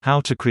How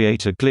to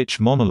Create a Glitch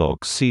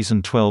Monologues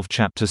Season 12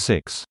 Chapter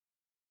 6.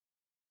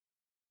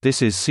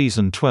 This is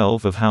Season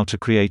 12 of How to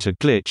Create a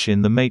Glitch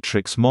in the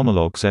Matrix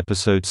Monologues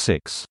Episode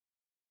 6.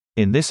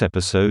 In this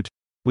episode,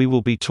 we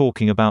will be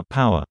talking about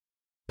power.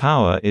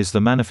 Power is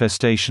the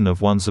manifestation of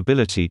one's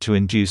ability to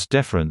induce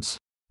deference,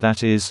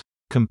 that is,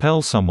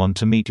 compel someone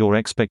to meet your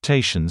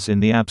expectations in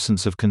the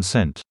absence of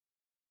consent.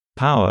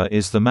 Power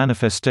is the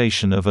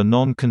manifestation of a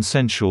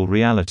non-consensual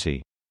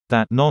reality.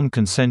 That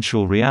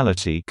non-consensual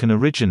reality can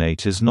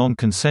originate as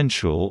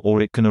non-consensual,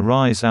 or it can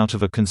arise out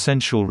of a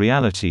consensual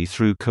reality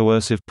through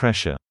coercive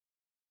pressure.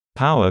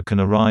 Power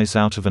can arise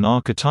out of an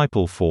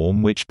archetypal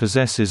form which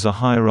possesses a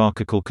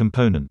hierarchical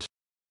component.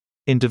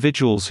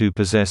 Individuals who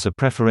possess a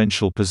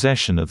preferential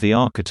possession of the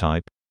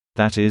archetype,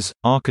 that is,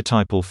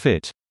 archetypal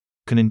fit,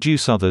 can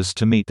induce others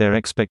to meet their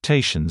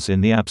expectations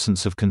in the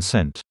absence of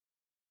consent.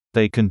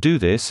 They can do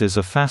this as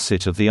a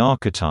facet of the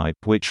archetype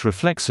which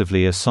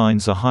reflexively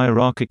assigns a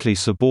hierarchically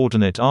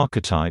subordinate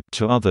archetype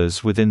to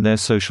others within their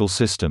social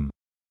system.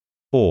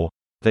 Or,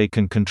 they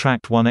can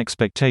contract one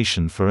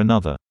expectation for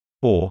another.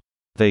 Or,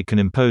 they can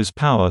impose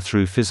power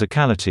through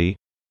physicality,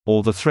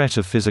 or the threat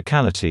of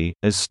physicality,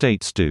 as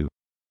states do.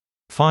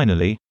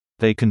 Finally,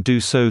 they can do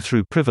so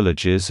through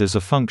privileges as a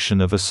function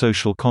of a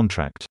social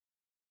contract.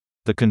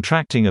 The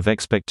contracting of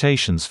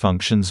expectations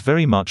functions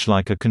very much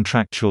like a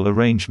contractual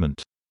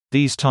arrangement.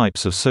 These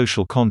types of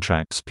social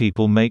contracts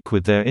people make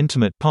with their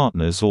intimate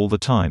partners all the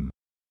time.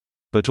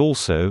 But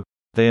also,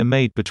 they are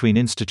made between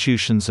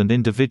institutions and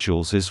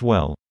individuals as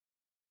well.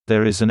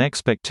 There is an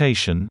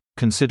expectation,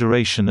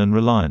 consideration and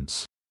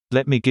reliance.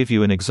 Let me give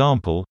you an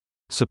example.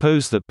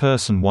 Suppose that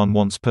person 1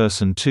 wants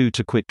person 2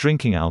 to quit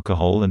drinking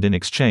alcohol, and in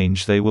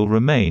exchange they will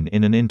remain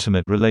in an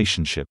intimate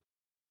relationship.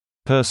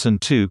 Person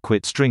 2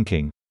 quits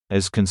drinking.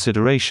 As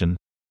consideration,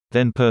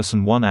 then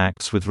person 1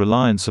 acts with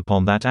reliance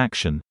upon that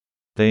action.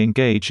 They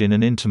engage in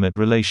an intimate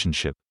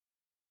relationship.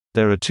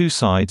 There are two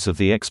sides of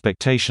the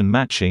expectation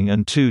matching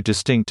and two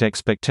distinct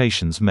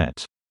expectations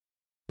met.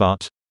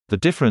 But, the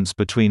difference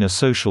between a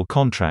social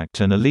contract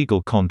and a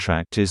legal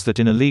contract is that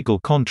in a legal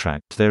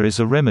contract there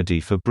is a remedy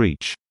for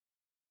breach.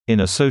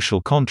 In a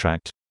social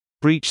contract,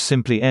 breach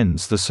simply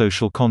ends the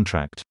social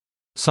contract.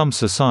 Some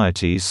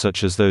societies,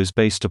 such as those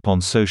based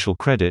upon social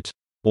credit,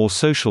 or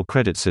social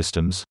credit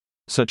systems,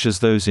 such as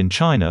those in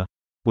China,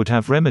 would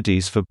have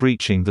remedies for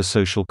breaching the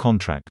social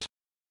contract.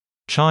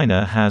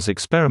 China has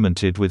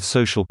experimented with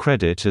social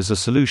credit as a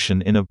solution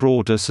in a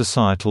broader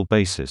societal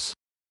basis.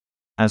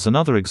 As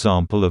another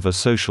example of a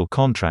social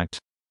contract,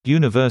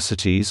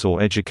 universities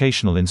or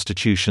educational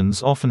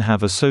institutions often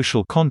have a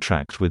social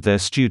contract with their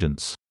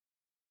students.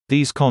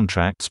 These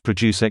contracts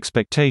produce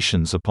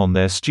expectations upon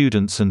their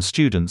students, and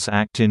students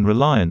act in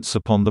reliance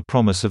upon the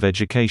promise of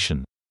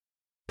education.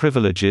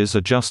 Privileges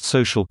are just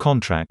social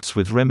contracts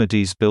with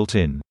remedies built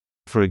in.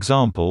 For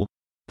example,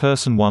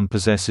 person 1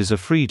 possesses a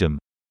freedom,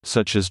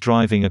 such as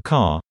driving a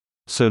car.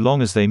 So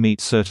long as they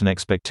meet certain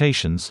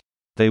expectations,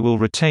 they will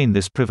retain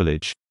this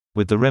privilege,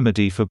 with the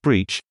remedy for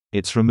breach,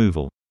 its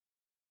removal.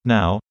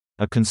 Now,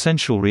 a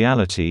consensual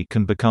reality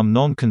can become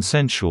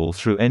non-consensual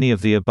through any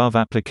of the above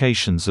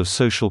applications of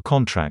social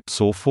contracts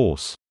or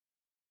force.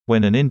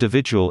 When an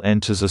individual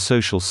enters a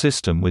social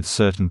system with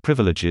certain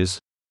privileges,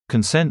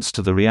 consents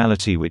to the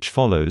reality which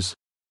follows,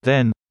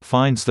 then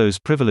finds those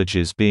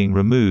privileges being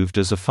removed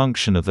as a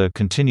function of their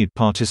continued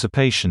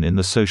participation in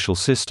the social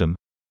system,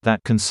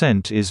 that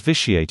consent is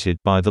vitiated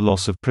by the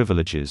loss of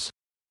privileges.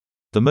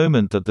 The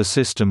moment that the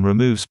system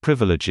removes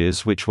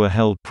privileges which were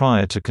held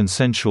prior to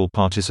consensual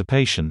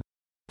participation,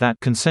 that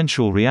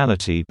consensual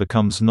reality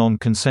becomes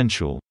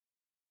non-consensual.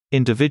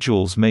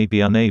 Individuals may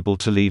be unable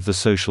to leave the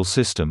social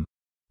system,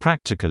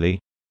 practically,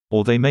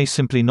 or they may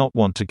simply not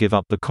want to give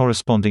up the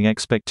corresponding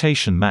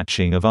expectation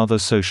matching of other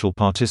social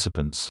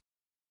participants.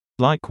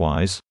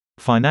 Likewise,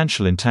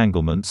 financial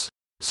entanglements,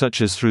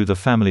 such as through the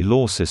family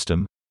law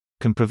system,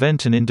 can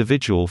prevent an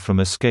individual from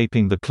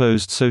escaping the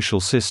closed social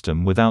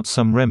system without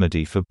some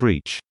remedy for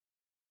breach.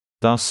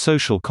 Thus,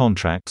 social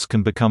contracts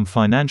can become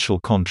financial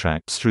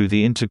contracts through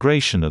the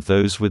integration of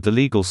those with the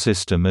legal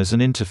system as an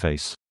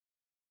interface.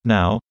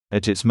 Now,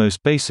 at its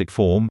most basic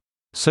form,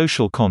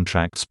 social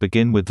contracts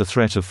begin with the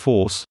threat of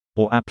force,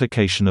 or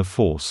application of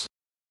force.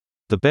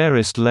 The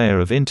barest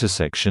layer of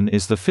intersection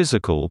is the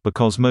physical,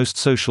 because most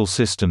social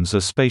systems are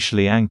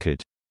spatially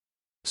anchored.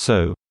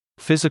 So,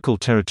 physical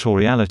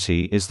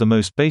territoriality is the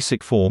most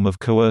basic form of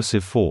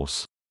coercive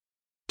force.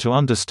 To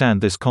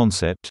understand this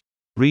concept,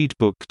 read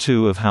Book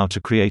 2 of How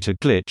to Create a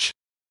Glitch,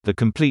 the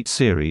complete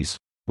series,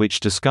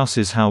 which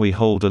discusses how we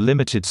hold a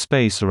limited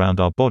space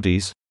around our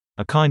bodies,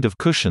 a kind of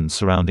cushion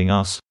surrounding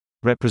us,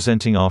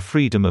 representing our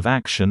freedom of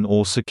action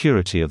or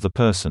security of the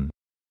person.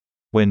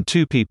 When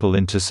two people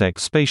intersect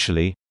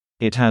spatially,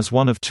 it has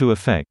one of two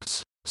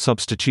effects: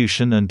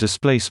 substitution and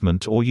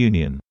displacement or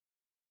union.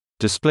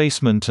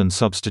 Displacement and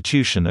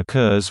substitution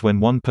occurs when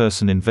one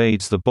person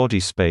invades the body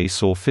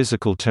space or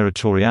physical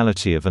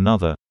territoriality of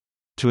another,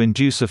 to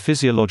induce a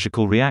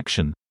physiological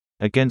reaction,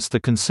 against the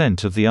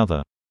consent of the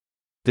other.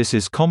 This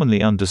is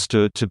commonly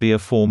understood to be a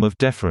form of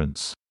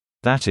deference.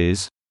 That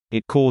is,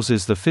 it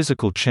causes the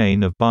physical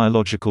chain of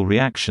biological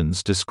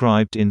reactions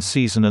described in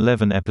Season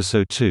 11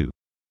 Episode 2.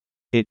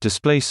 It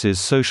displaces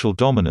social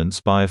dominance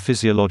by a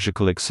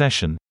physiological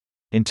accession,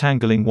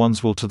 entangling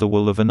one's will to the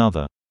will of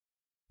another.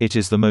 It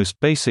is the most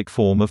basic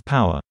form of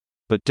power.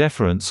 But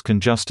deference can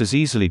just as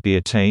easily be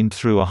attained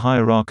through a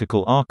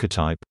hierarchical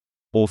archetype,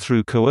 or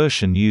through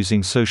coercion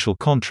using social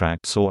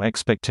contracts or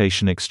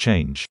expectation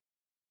exchange.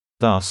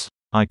 Thus,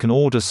 I can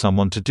order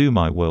someone to do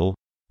my will,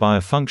 by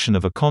a function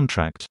of a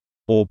contract,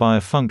 or by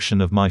a function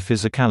of my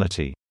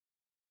physicality.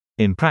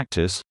 In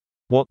practice,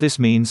 what this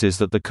means is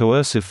that the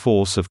coercive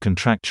force of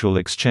contractual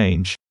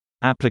exchange,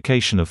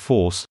 application of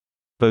force,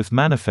 both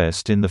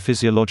manifest in the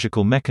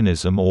physiological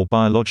mechanism or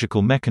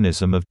biological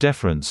mechanism of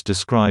deference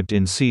described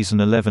in Season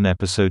 11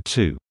 Episode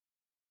 2.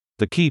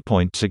 The key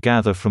point to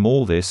gather from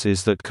all this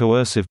is that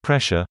coercive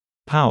pressure,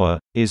 power,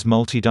 is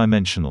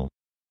multidimensional.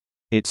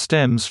 It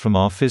stems from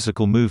our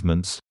physical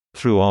movements,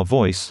 through our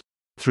voice,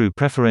 through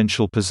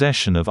preferential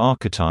possession of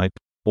archetype,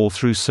 or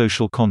through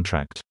social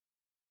contract.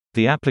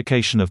 The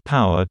application of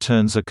power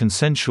turns a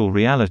consensual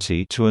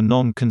reality to a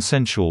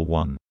non-consensual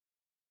one.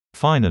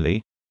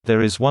 Finally,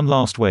 there is one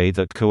last way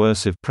that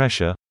coercive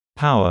pressure,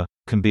 power,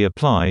 can be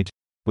applied,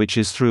 which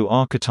is through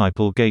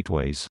archetypal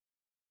gateways.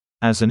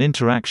 As an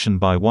interaction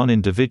by one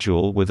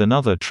individual with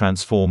another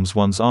transforms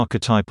one's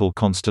archetypal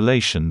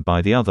constellation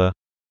by the other,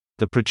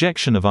 the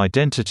projection of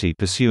identity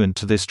pursuant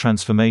to this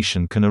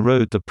transformation can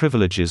erode the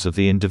privileges of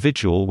the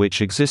individual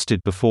which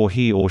existed before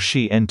he or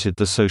she entered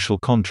the social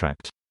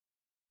contract.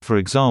 For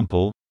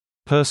example,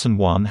 Person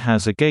 1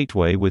 has a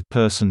gateway with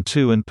Person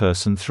 2 and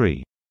Person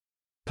 3.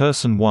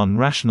 Person 1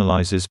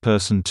 rationalizes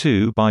Person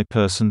 2 by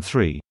Person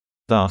 3.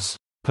 Thus,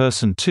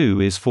 Person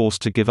 2 is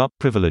forced to give up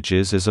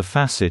privileges as a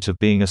facet of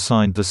being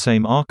assigned the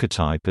same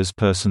archetype as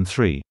Person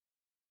 3.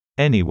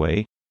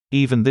 Anyway,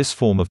 even this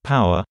form of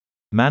power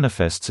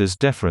manifests as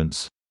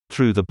deference,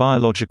 through the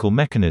biological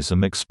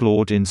mechanism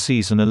explored in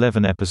Season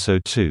 11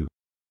 Episode 2.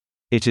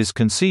 It is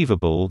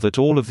conceivable that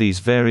all of these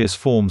various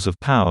forms of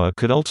power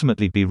could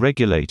ultimately be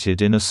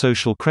regulated in a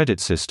social credit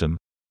system,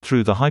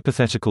 through the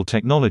hypothetical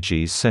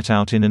technologies set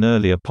out in an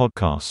earlier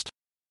podcast.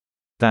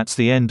 That's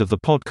the end of the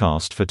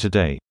podcast for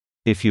today.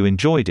 If you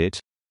enjoyed it,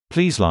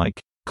 please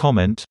like,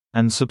 comment,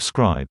 and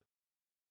subscribe.